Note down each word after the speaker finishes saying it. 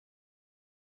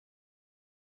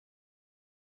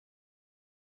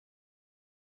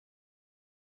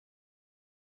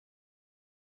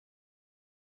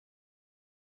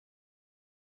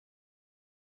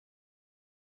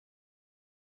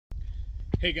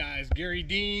Hey guys, Garry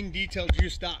Dean,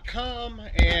 detailjuice.com,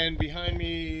 and behind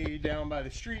me down by the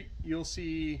street you'll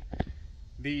see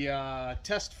the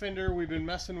test fender we've been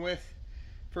messing with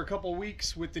for a couple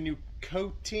weeks with the new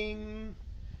coating.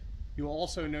 You'll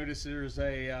also notice there's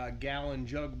a gallon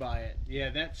jug by it. Yeah,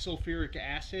 that's sulfuric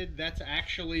acid. It's a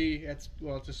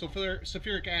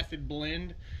sulfuric acid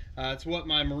blend. It's what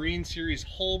my Marine Series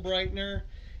hull brightener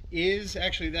is.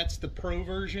 Actually, that's the pro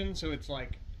version, so it's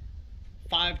like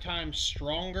 5 times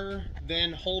stronger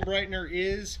than hull brightener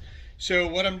is. So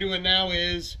what I'm doing now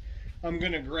is I'm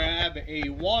gonna grab a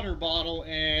water bottle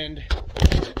and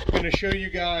I'm gonna show you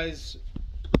guys.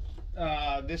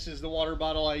 This is the water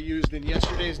bottle I used in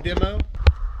yesterday's demo.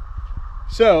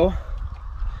 So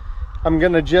I'm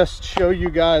gonna just show you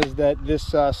guys that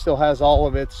this still has all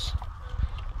of its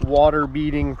water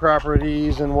beading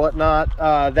properties and whatnot.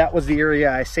 That was the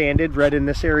area I sanded, right in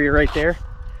this area right there.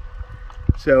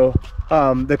 So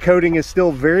the coating is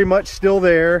still very much still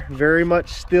there, very much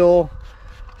still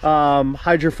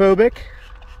hydrophobic,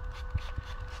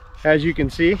 as you can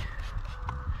see.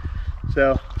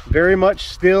 So very much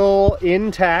still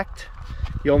intact.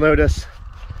 You'll notice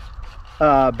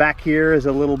back here is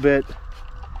a little bit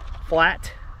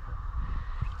flat,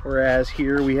 whereas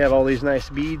here we have all these nice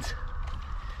beads.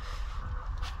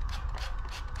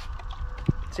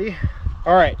 See?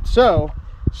 All right, so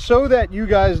that you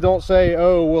guys don't say,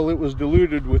 oh well, it was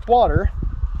diluted with water,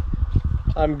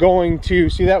 I'm going to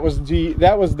see, that was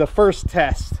the first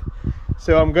test.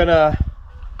 So I'm gonna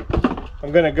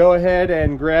go ahead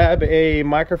and grab a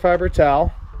microfiber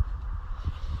towel.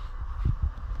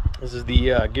 This is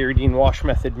the Garry Dean wash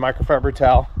method microfiber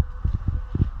towel,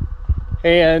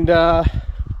 and I'm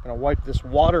gonna wipe this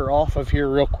water off of here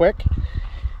real quick.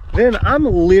 Then I'm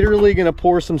literally gonna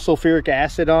pour some sulfuric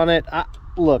acid on it.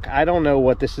 Look, I don't know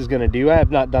what this is going to do. I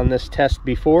have not done this test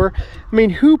before. I mean,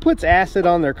 who puts acid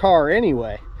on their car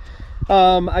anyway?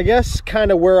 I guess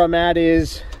kind of where I'm at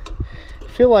is, I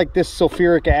feel like this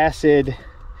sulfuric acid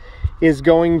is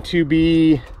going to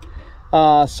be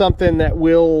something that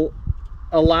will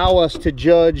allow us to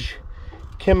judge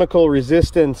chemical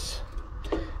resistance.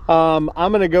 I'm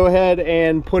going to go ahead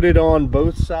and put it on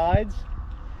both sides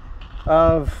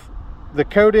of the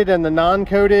coated and the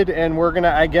non-coated, and we're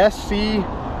gonna, I guess, see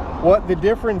what the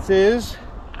difference is.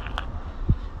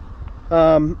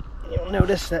 You'll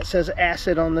notice that says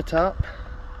acid on the top,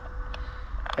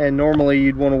 and normally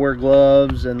you'd want to wear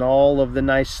gloves and all of the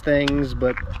nice things,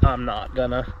 but I'm not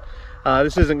gonna.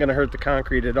 This isn't gonna hurt the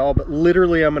concrete at all, but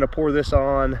literally I'm gonna pour this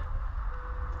on.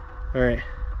 All right,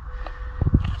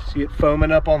 see it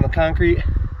foaming up on the concrete?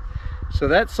 So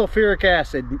that's sulfuric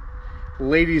acid,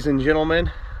 ladies and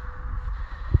gentlemen.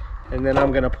 And then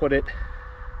I'm gonna put it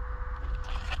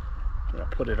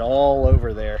all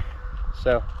over there.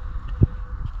 So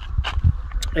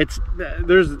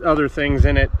there's other things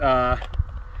in it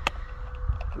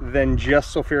than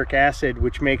just sulfuric acid,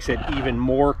 which makes it even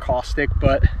more caustic,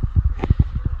 but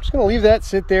I'm just gonna leave that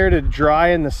sit there to dry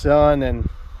in the sun, and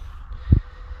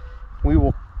we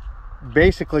will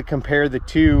basically compare the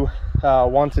two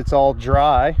once it's all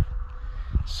dry.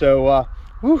 So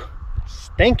whew,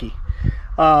 stanky.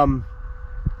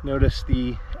 Notice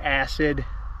the acid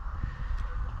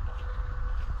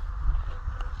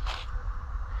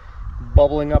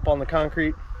bubbling up on the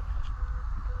concrete.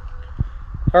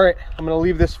 All right, I'm going to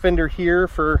leave this fender here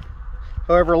for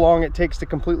however long it takes to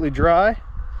completely dry.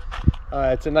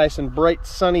 It's a nice and bright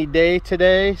sunny day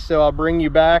today, so I'll bring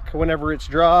you back whenever it's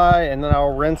dry, and then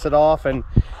I'll rinse it off and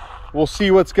we'll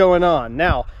see what's going on.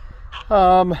 Now,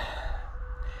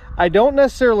 I don't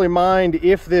necessarily mind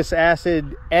if this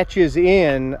acid etches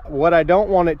in. What I don't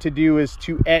want it to do is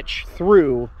to etch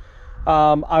through.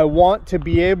 I want to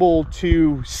be able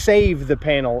to save the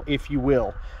panel, if you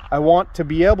will. I want to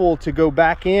be able to go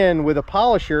back in with a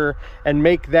polisher and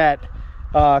make that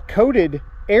coated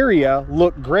area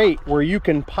look great, where you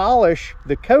can polish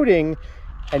the coating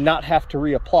and not have to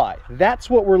reapply. That's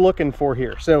what we're looking for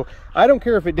here. So I don't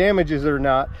care if it damages it or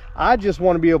not. I just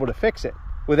want to be able to fix it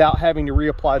without having to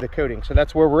reapply the coating. So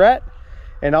that's where we're at,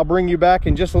 and I'll bring you back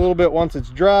in just a little bit once it's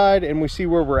dried and we see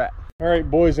where we're at. All right,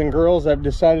 boys and girls, I've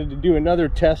decided to do another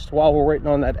test while we're waiting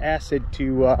on that acid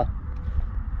to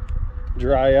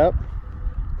dry up.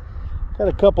 Got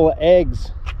a couple of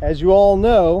eggs. As you all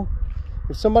know,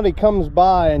 if somebody comes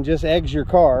by and just eggs your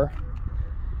car,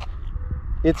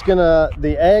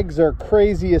 the eggs are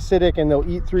crazy acidic and they'll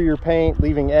eat through your paint,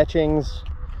 leaving etchings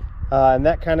and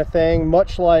that kind of thing,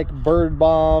 much like bird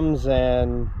bombs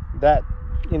and that,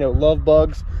 you know, love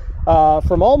bugs.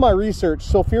 From all my research,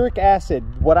 sulfuric acid,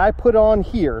 what I put on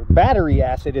here, battery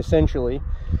acid essentially,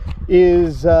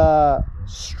 is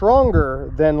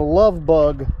stronger than love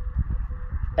bug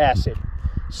acid.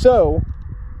 So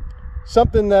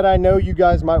something that I know you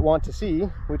guys might want to see,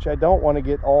 which I don't want to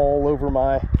get all over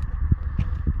my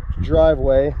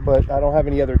driveway, but I don't have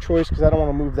any other choice because I don't want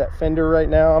to move that fender right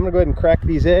now. I'm gonna go ahead and crack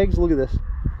these eggs. Look at this.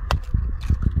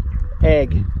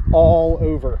 Egg all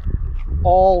over.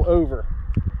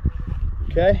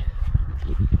 Okay,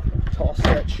 toss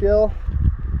that shell.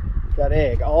 Got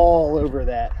egg all over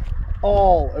that,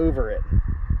 all over it.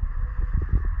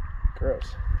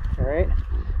 Gross. All right,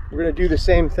 we're gonna do the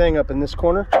same thing up in this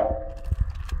corner.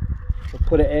 We'll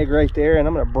put an egg right there, and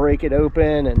I'm gonna break it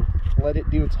open and let it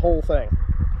do its whole thing.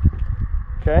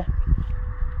 Okay,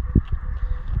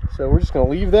 so we're just gonna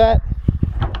leave that.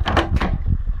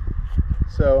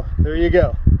 So there you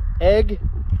go, egg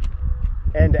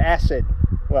and acid.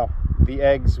 Well, the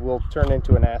eggs will turn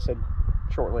into an acid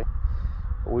shortly,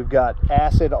 but we've got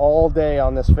acid all day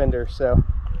on this fender. So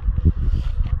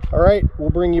all right, we'll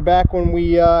bring you back when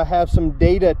we have some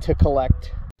data to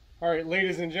collect. All right,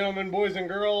 ladies and gentlemen, boys and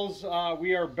girls,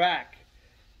 we are back.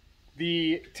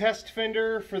 The test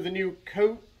fender for the new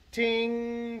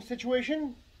coating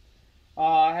situation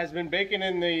has been baking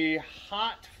in the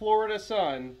hot Florida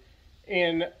sun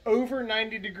in over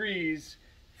 90 degrees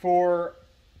for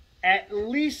at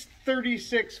least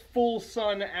 36 full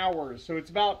sun hours. So it's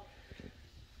about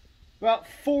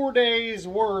 4 days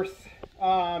worth,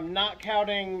 not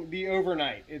counting the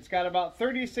overnight. It's got about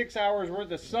 36 hours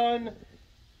worth of sun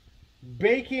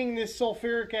baking this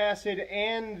sulfuric acid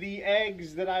and the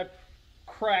eggs that I've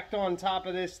cracked on top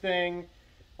of this thing.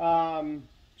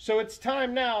 So it's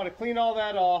time now to clean all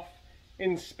that off,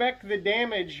 inspect the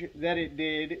damage that it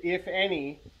did, if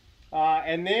any,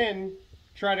 and then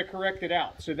try to correct it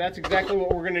out. So that's exactly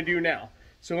what we're going to do now.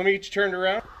 So let me get you turned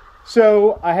around.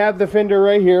 So I have the fender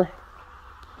right here.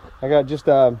 I got just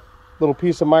a little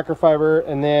piece of microfiber,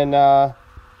 and then I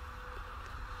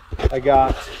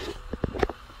got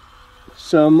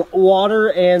some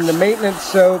water and the maintenance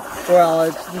soap.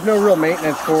 Well, there's no real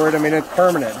maintenance for it. I mean, it's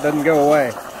permanent, it doesn't go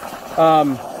away.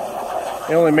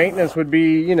 The only maintenance would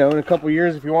be, you know, in a couple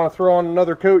years, if you want to throw on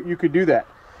another coat, you could do that.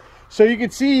 So you can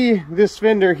see this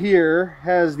fender here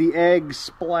has the egg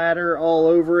splatter all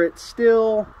over it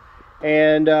still,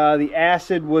 and the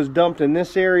acid was dumped in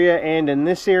this area and in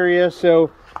this area.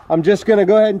 So I'm just going to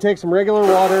go ahead and take some regular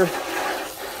water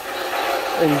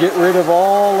and get rid of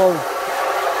all of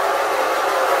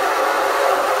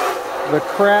the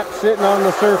crap sitting on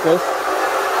the surface.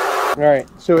 All right,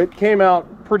 so it came out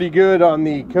pretty good on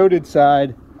the coated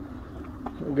side.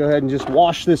 I'll go ahead and just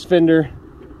wash this fender,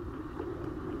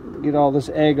 get all this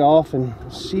egg off, and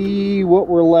see what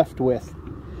we're left with.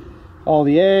 All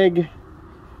the egg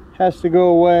has to go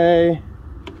away.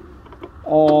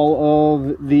 All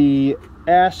of the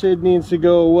acid needs to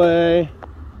go away.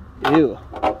 Ew.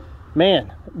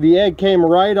 Man, the egg came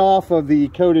right off of the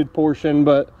coated portion,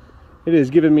 but it is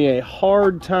giving me a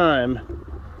hard time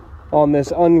on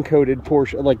this uncoated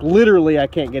portion. Like, literally, I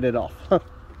can't get it off.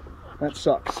 That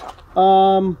sucks.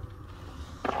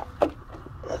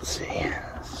 Let's see.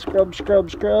 Scrub, scrub,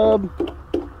 scrub.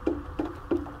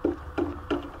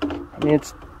 I mean,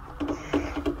 it's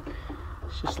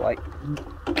just like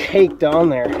caked on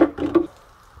there.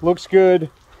 Looks good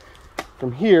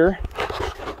from here.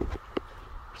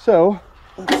 So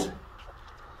let's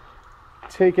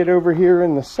take it over here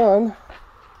in the sun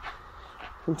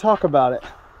and talk about it.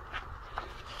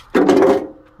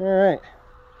 All right,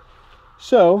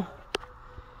 so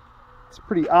it's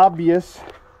pretty obvious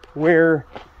where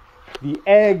the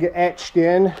egg etched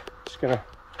in. Just gonna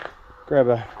grab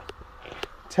a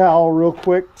towel real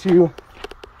quick to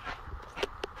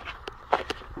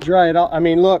dry it off. I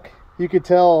mean, look, you could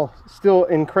tell still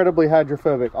incredibly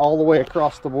hydrophobic all the way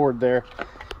across the board there.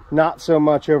 Not so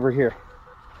much over here.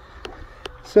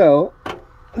 So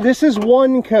this is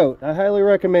one coat. I highly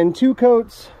recommend 2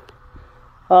 coats.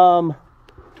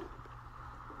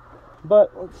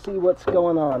 But let's see what's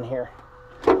going on here.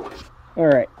 All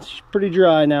right, it's pretty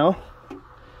dry now.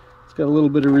 It's got a little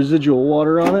bit of residual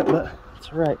water on it, but it's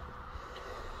all right.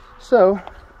 So,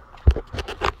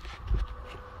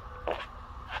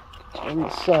 in the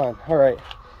sun. All right,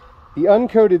 the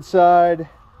uncoated side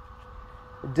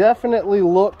definitely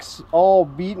looks all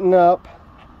beaten up,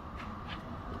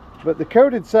 but the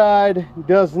coated side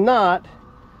does not.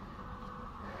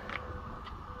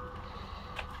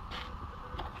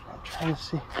 I'm trying to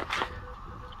see.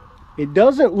 It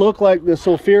doesn't look like the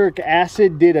sulfuric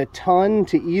acid did a ton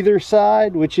to either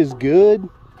side, which is good.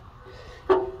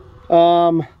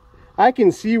 I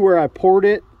can see where I poured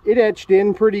it. It etched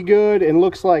in pretty good and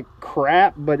looks like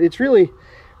crap, but it's really,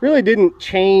 really didn't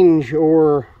change,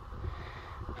 or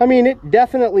I mean, it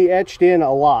definitely etched in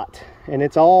a lot, and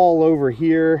it's all over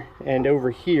here and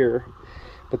over here.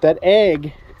 But that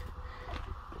egg,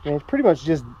 and it pretty much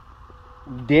just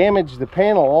damaged the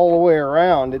panel all the way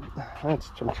around. I'm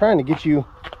trying to get you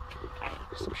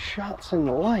some shots in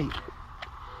the light.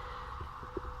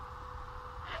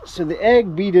 So the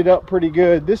egg beat it up pretty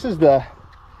good. This is the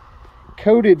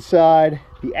coated side.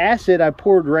 The acid I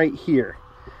poured right here.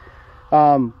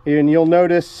 And you'll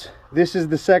notice this is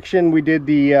the section we did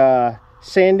the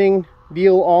sanding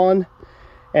deal on.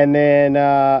 And then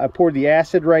I poured the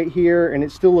acid right here, and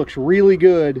it still looks really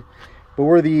good. But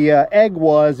where the egg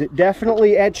was, it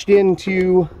definitely etched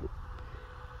into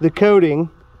the coating.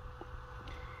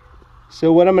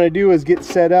 So what I'm going to do is get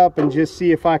set up and just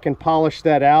see if I can polish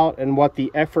that out and what the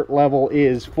effort level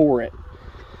is for it.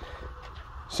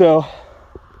 So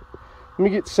let me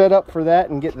get set up for that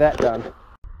and get that done.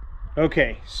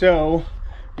 Okay, so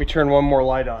let me turn one more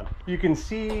light on. You can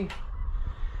see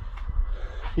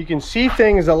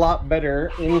things a lot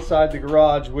better inside the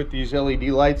garage with these LED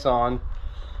lights on.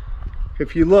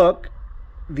 If you look,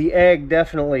 the egg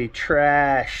definitely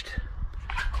trashed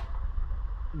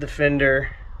the fender.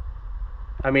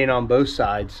 I mean, on both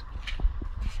sides.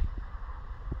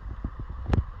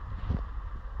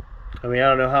 I mean, I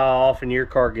don't know how often your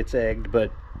car gets egged,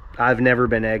 but I've never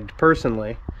been egged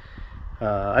personally.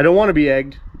 I don't want to be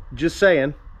egged, just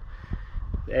saying.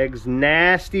 Egg's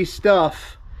nasty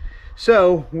stuff.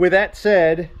 So with that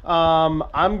said,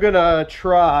 I'm gonna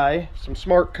try some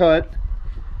Smart Cut.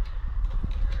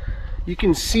 You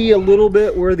can see a little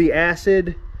bit where the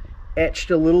acid etched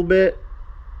a little bit.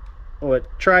 Oh, it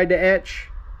tried to etch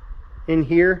in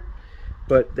here,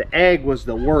 but the egg was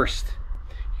the worst.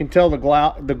 You can tell the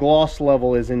gloss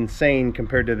level is insane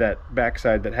compared to that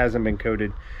backside that hasn't been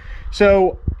coated.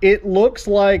 So it looks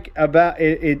like about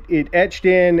it etched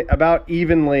in about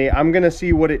evenly. I'm gonna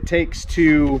see what it takes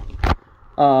to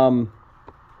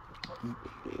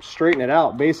straighten it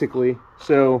out, basically.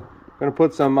 So I'm gonna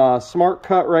put some Smart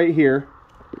Cut right here,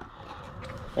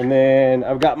 and then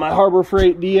I've got my Harbor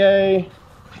Freight DA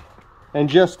and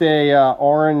just a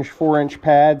orange 4-inch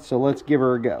pad. So let's give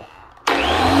her a go.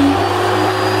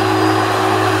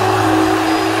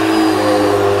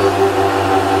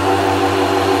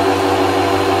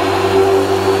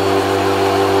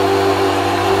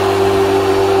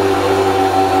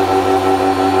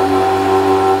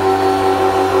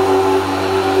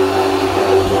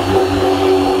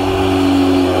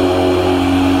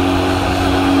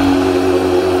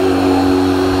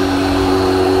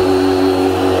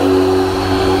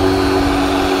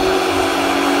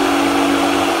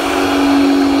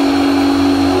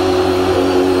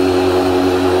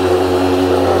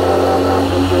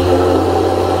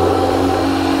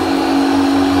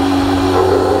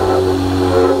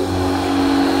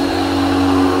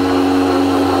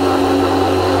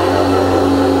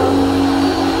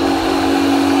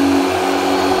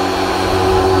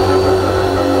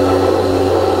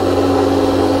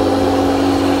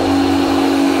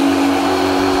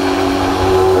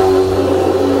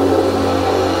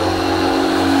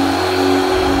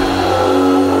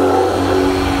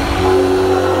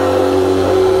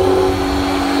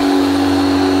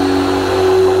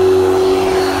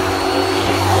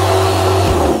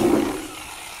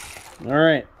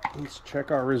 Let's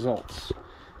check our results.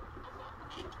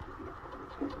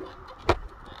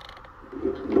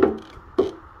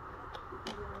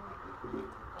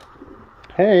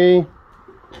 Hey.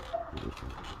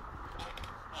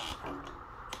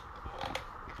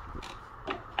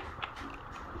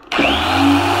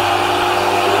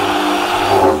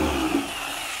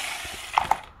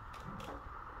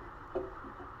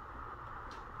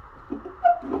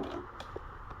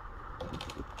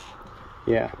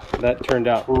 Yeah, that turned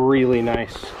out really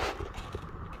nice.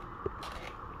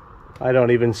 I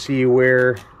don't even see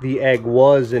where the egg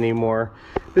was anymore.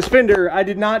 This fender, I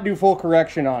did not do full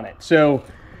correction on it. So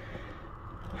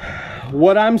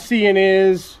what I'm seeing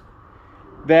is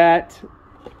that,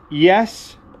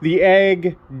 yes, the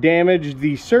egg damaged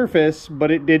the surface,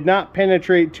 but it did not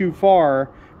penetrate too far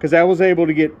because I was able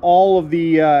to get all of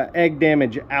the egg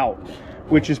damage out,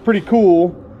 which is pretty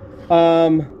cool.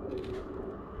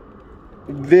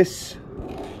 This,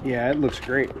 yeah, it looks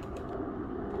great.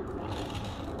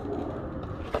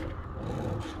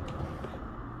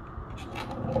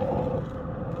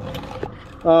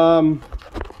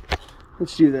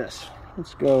 Let's do this.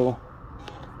 Let's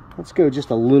go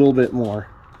just a little bit more.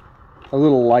 A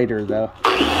little lighter though.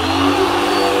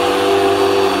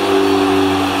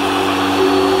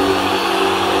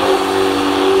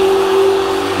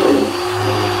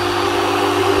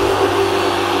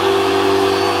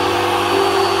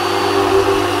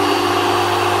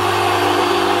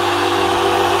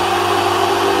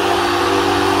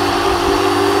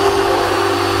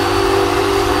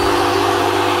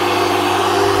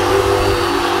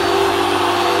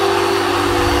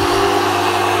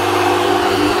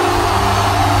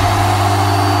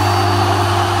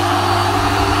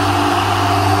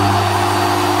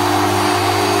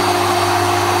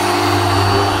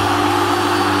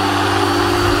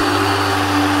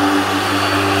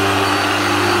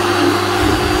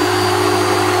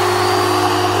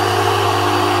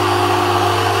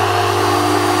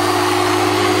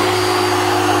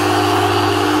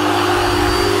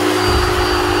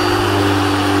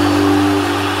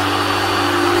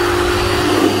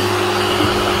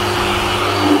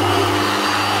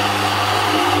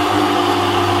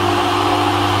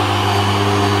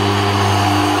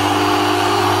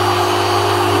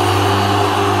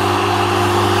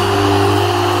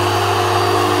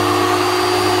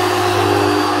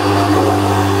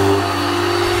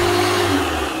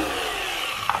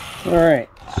 All right,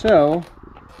 so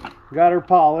got her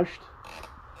polished.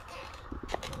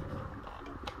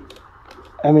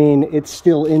 I mean, it's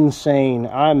still insane.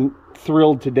 I'm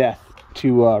thrilled to death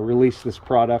to release this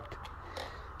product.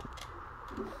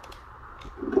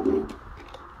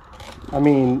 I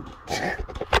mean,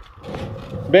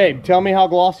 babe, tell me how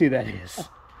glossy that is.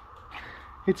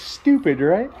 It's stupid,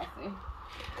 right?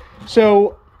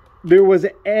 So there was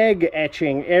egg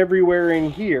etching everywhere in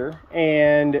here,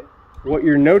 and what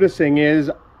you're noticing is,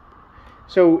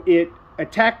 so it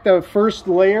attacked the first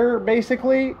layer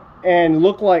basically and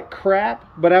looked like crap,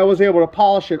 but I was able to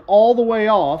polish it all the way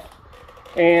off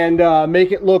and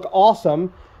make it look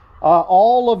awesome.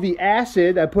 All of the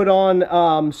acid, I put on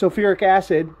sulfuric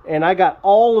acid, and I got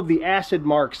all of the acid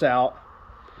marks out.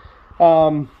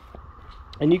 And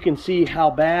you can see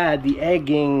how bad the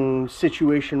egging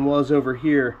situation was over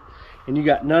here. And you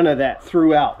got none of that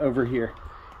throughout over here.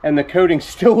 And the coating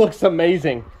still looks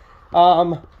amazing.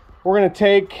 We're going to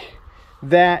take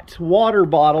that water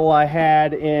bottle I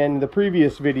had in the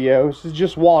previous video. This is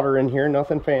just water in here,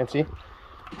 nothing fancy.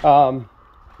 And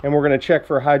we're going to check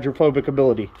for hydrophobic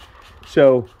ability.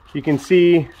 So you can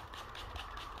see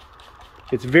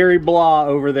it's very blah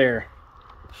over there.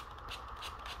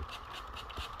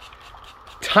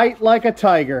 Tight like a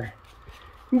tiger.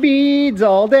 Beads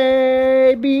all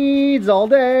day, beads all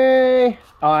day.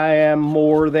 I am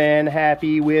more than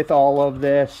happy with all of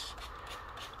this.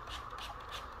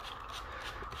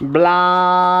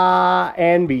 Blah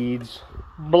and beads.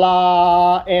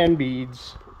 Blah and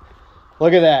beads.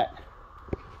 Look at that.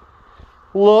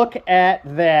 Look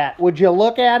at that. Would you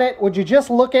look at it? Would you just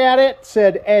look at it?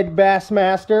 Said Ed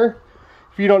Bassmaster.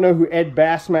 If you don't know who Ed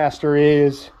Bassmaster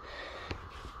is,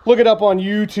 look it up on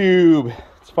YouTube.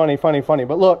 It's funny, funny, funny.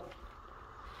 But look,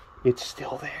 it's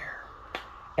still there.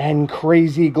 And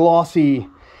crazy glossy.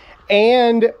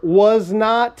 And was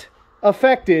not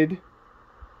affected,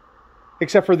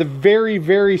 except for the very,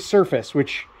 very surface,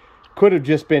 which could have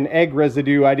just been egg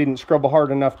residue I didn't scrub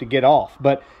hard enough to get off.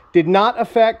 But did not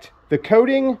affect the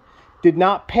coating, did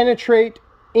not penetrate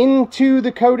into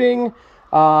the coating.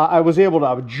 I was able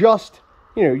to adjust,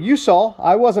 you know, you saw,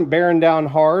 I wasn't bearing down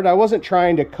hard. I wasn't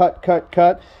trying to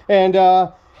cut. And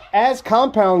as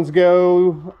compounds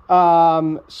go,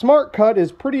 Smart Cut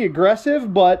is pretty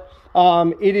aggressive, but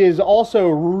it is also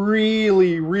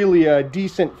really a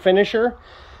decent finisher.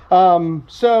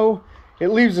 So it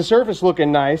leaves the surface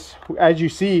looking nice. As you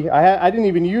see, I didn't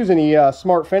even use any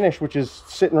Smart Finish, which is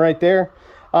sitting right there.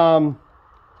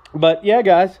 But yeah,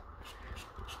 guys,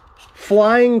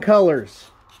 flying colors.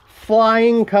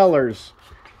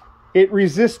 It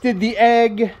resisted the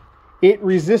egg. It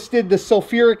resisted the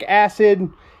sulfuric acid.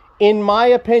 In my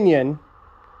opinion,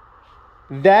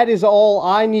 that is all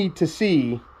I need to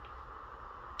see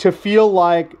to feel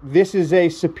like this is a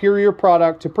superior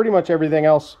product to pretty much everything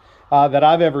else that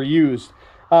I've ever used.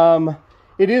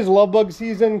 It is love bug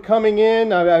season coming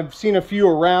in. I've seen a few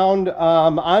around.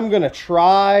 I'm going to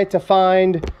try to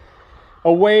find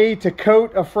a way to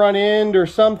coat a front end or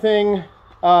something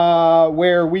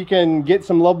where we can get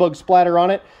some love bug splatter on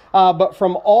it. But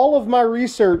from all of my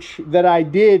research that I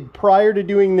did prior to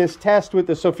doing this test with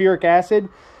the sulfuric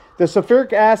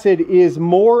acid is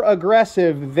more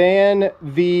aggressive than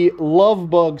the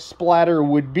love bug splatter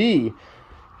would be.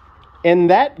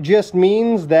 And that just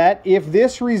means that if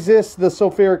this resists the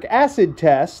sulfuric acid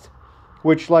test,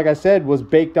 which, like I said, was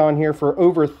baked on here for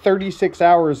over 36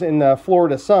 hours in the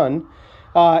Florida sun,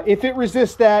 if it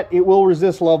resists that, it will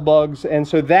resist love bugs. And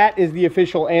so that is the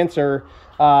official answer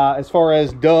as far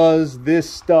as does this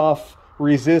stuff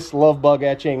resist love bug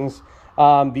etchings.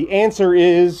 The answer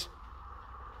is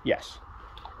yes.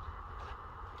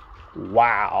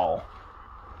 Wow.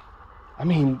 I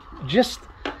mean, just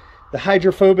the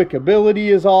hydrophobic ability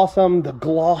is awesome. The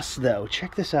gloss, though,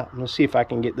 check this out. Let's see if I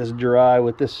can get this dry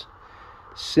with this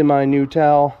semi-new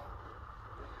towel.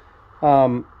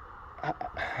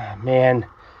 Man,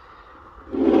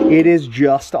 it is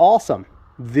just awesome.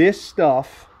 This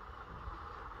stuff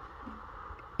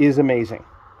is amazing.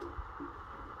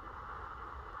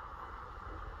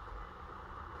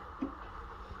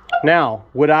 Now,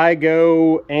 would I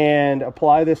go and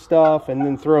apply this stuff and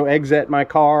then throw eggs at my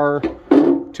car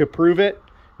to prove it?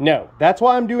 No. That's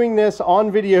why I'm doing this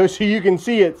on video, so you can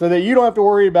see it, so that you don't have to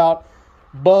worry about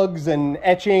bugs and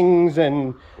etchings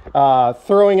and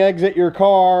throwing eggs at your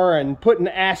car and putting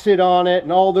acid on it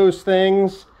and all those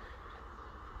things.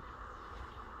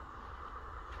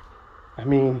 I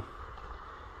mean,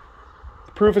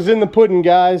 the proof is in the pudding,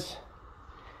 guys.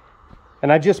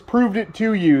 And I just proved it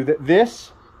to you that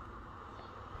this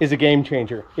is a game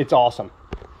changer. It's awesome.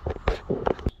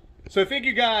 So thank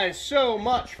you guys so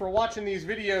much for watching these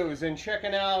videos and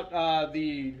checking out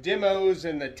the demos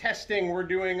and the testing we're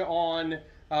doing on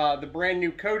the brand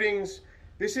new coatings.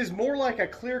 This is more like a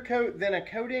clear coat than a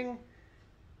coating.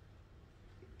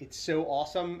 It's so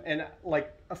awesome. And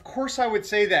like, of course I would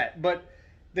say that, but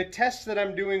the tests that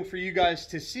I'm doing for you guys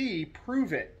to see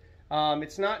prove it.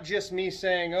 It's not just me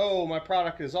saying, oh, my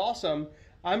product is awesome.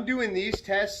 I'm doing these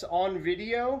tests on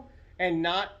video and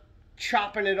not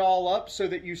chopping it all up so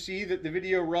that you see that the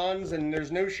video runs and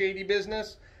there's no shady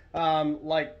business.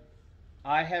 Like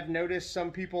I have noticed some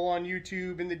people on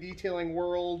YouTube in the detailing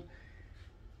world.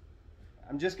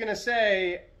 I'm just gonna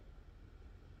say,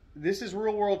 this is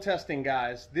real world testing,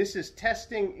 guys. This is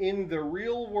testing in the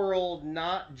real world,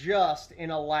 not just in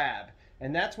a lab.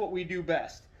 And that's what we do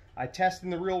best. I test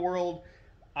in the real world.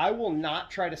 I will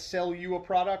not try to sell you a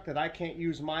product that I can't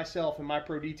use myself in my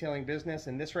pro detailing business.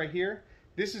 And this right here,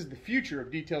 this is the future of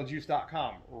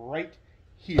DetailJuice.com right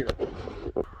here.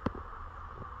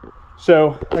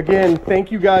 So again,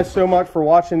 thank you guys so much for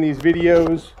watching these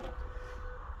videos.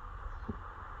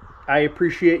 I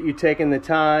appreciate you taking the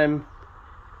time.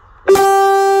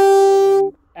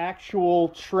 Actual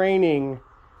training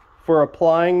for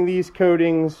applying these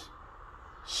coatings,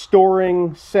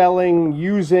 storing, selling,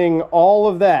 using, all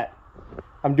of that.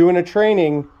 I'm doing a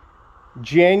training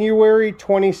January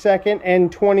 22nd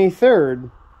and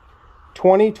 23rd,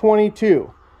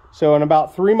 2022. So in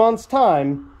about 3 months'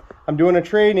 time, I'm doing a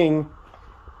training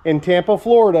in Tampa,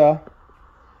 Florida,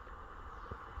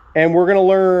 and we're going to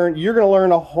learn, you're going to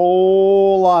learn a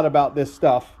whole lot about this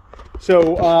stuff.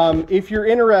 So if you're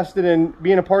interested in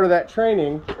being a part of that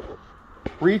training,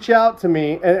 reach out to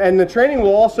me. And the training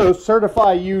will also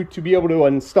certify you to be able to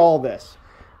install this.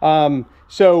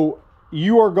 So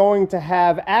you are going to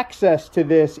have access to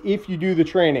this if you do the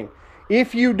training.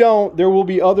 If you don't, there will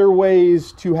be other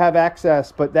ways to have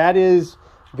access, but that is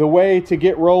the way to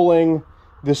get rolling.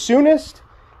 The soonest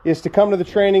is to come to the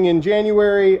training in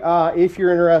January. If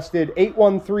you're interested,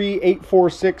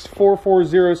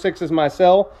 813-846-4406 is my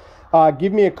cell.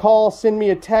 Give me a call, send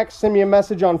me a text, send me a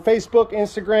message on Facebook,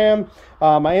 Instagram.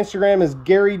 My Instagram is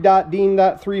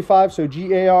Garry.Dean.35, so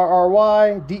Garry.Dean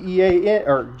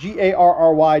or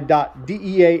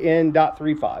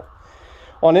GARRY.DEAN.35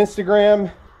 on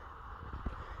Instagram.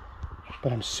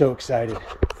 But I'm so excited.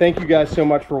 Thank you guys so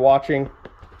much for watching.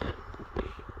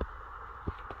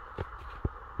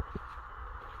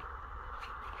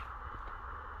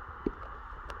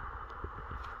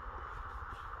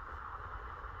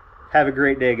 Have a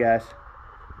great day, guys.